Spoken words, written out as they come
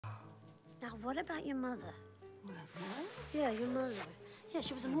Now, what about your mother? What? Yeah, your mother. Yeah,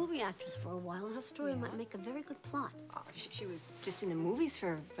 she was a movie actress for a while, and her story might make a very good plot. Oh, she was just in the movies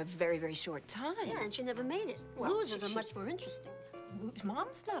for a very, very short time. Yeah, and she never made it. Well, Losers are much more interesting.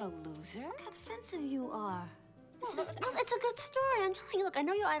 Mom's not a loser. Look how defensive you are. It's a good story. I'm telling you, look, I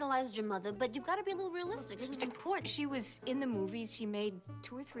know you idolized your mother, but you've got to be a little realistic. This is important. She was in the movies. She made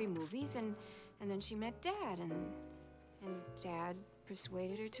 2 or 3 movies, and then she met Dad, and Dad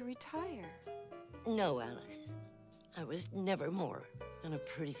persuaded her to retire. No, Alice. I was never more than a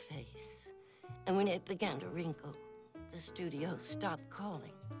pretty face. And when it began to wrinkle, the studio stopped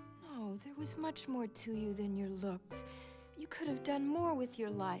calling. No, there was much more to you than your looks. You could have done more with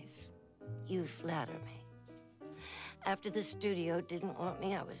your life. You flatter me. After the studio didn't want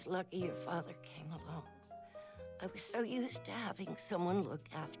me, I was lucky your father came along. I was so used to having someone look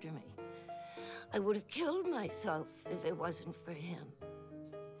after me. I would have killed myself if it wasn't for him.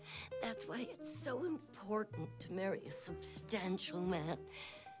 That's why it's so important to marry a substantial man,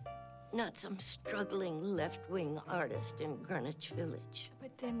 not some struggling left-wing artist in Greenwich Village.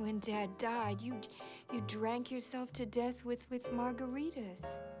 But then when Dad died, you drank yourself to death with margaritas.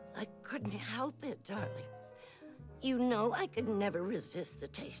 I couldn't help it, darling. You know I could never resist the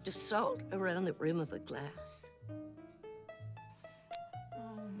taste of salt around the rim of a glass.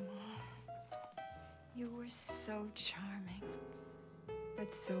 Oh, Ma. You were so charming,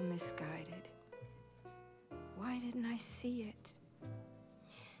 but so misguided. Why didn't I see it?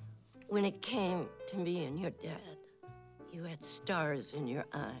 When it came to me and your dad, you had stars in your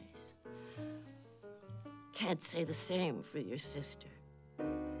eyes. Can't say the same for your sister.